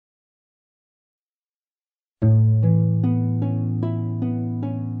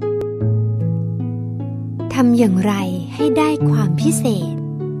ำอย่างไรให้ได้ความพิเศษ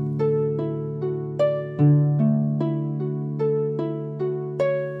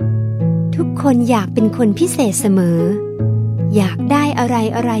ทุกคนอยากเป็นคนพิเศษเสมออยากได้อะ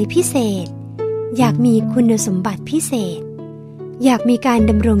ไรพิเศษอยากมีคุณสมบัติพิเศษอยากมีการ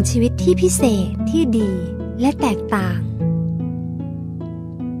ดำรงชีวิตที่พิเศษที่ดีและแตกต่าง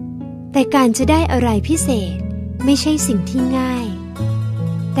แต่การจะได้อะไรพิเศษไม่ใช่สิ่งที่ง่าย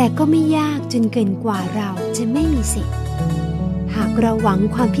แต่ก็ไม่ยากจนเกินกว่าเราจะไม่มีสิทธิ์หากเราหวัง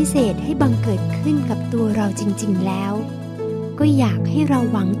ความพิเศษให้บังเกิดขึ้นกับตัวเราจริงๆแล้วก็อยากให้เรา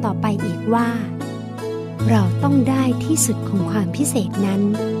หวังต่อไปอีกว่าเราต้องได้ที่สุดของความพิเศษนั้น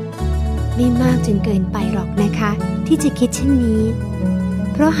ไม่มากจนเกินไปหรอกนะคะที่จะคิดเช่นนี้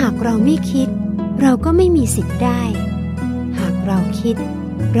เพราะหากเราไม่คิดเราก็ไม่มีสิทธิ์ได้หากเราคิด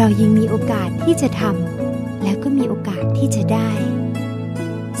เรายังมีโอกาสที่จะทำแล้วก็มีโอกาสที่จะได้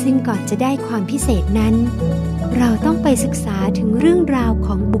ซึ่งก่อนจะได้ความพิเศษนั้นเราต้องไปศึกษาถึงเรื่องราวข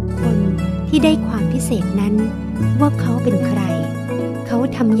องบุคคลที่ได้ความพิเศษนั้นว่าเขาเป็นใครเขา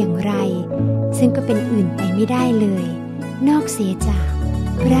ทำอย่างไรซึ่งก็เป็นอื่นไปไม่ได้เลยนอกเสียจาก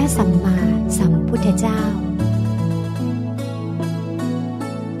พระสัมมาสัมพุทธเจ้า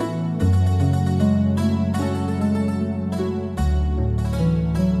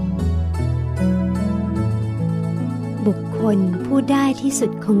บุคคลผู้ได้ที่สุ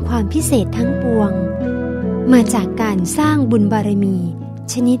ดของความพิเศษทั้งปวงมาจากการสร้างบุญบารมี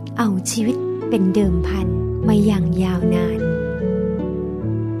ชนิดเอาชีวิตเป็นเดิมพันมาอย่างยาวนาน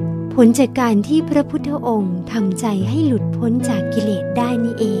ผลจากการที่พระพุทธองค์ทำใจให้หลุดพ้นจากกิเลสได้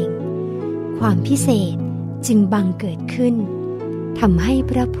นี่เองความพิเศษจึงบังเกิดขึ้นทำให้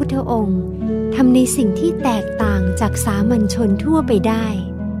พระพุทธองค์ทำในสิ่งที่แตกต่างจากสามัญชนทั่วไปได้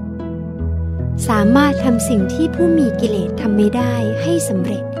สามารถทำสิ่งที่ผู้มีกิเลสทำไม่ได้ให้สำเ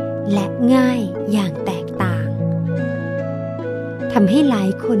ร็จและง่ายอย่างแตกต่างทำให้หลาย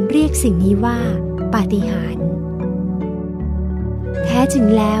คนเรียกสิ่งนี้ว่าปาฏิหาริย์แท้จริง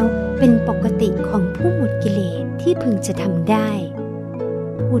แล้วเป็นปกติของผู้หมดกิเลสที่พึงจะทำได้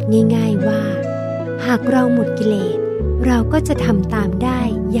พูดง่ายๆว่าหากเราหมดกิเลสเราก็จะทำตามได้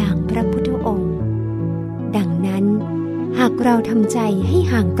อย่างพระพุทธองค์ดังนั้นหากเราทำใจให้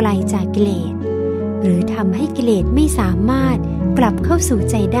ห่างไกลจากกิเลสหรือทำให้กิเลสไม่สามารถกลับเข้าสู่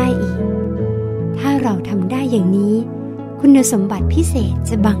ใจได้อีกถ้าเราทำได้อย่างนี้คุณสมบัติพิเศษ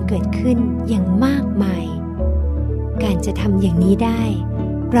จะบังเกิดขึ้นอย่างมากมายการจะทำอย่างนี้ได้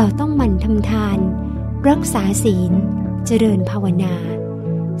เราต้องหมั่นทำทานรักษาศีลเจริญภาวนา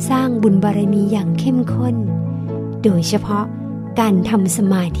สร้างบุญบารมีอย่างเข้มข้นโดยเฉพาะการทำส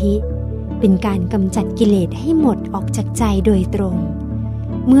มาธิเป็นการกำจัดกิเลสให้หมดออกจากใจโดยตรง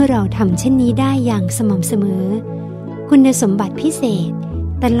เมื่อเราทำเช่นนี้ได้อย่างสม่ำเสมอคุณสมบัติพิเศษ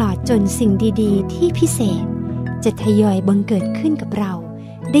ตลอดจนสิ่งดีๆที่พิเศษจะทยอยบังเกิดขึ้นกับเรา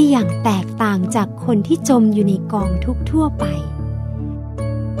ได้อย่างแตกต่างจากคนที่จมอยู่ในกองทุกข์ทั่วไป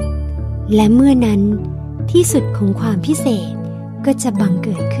และเมื่อนั้นที่สุดของความพิเศษก็จะบังเ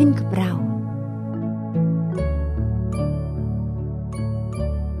กิดขึ้นกับเรา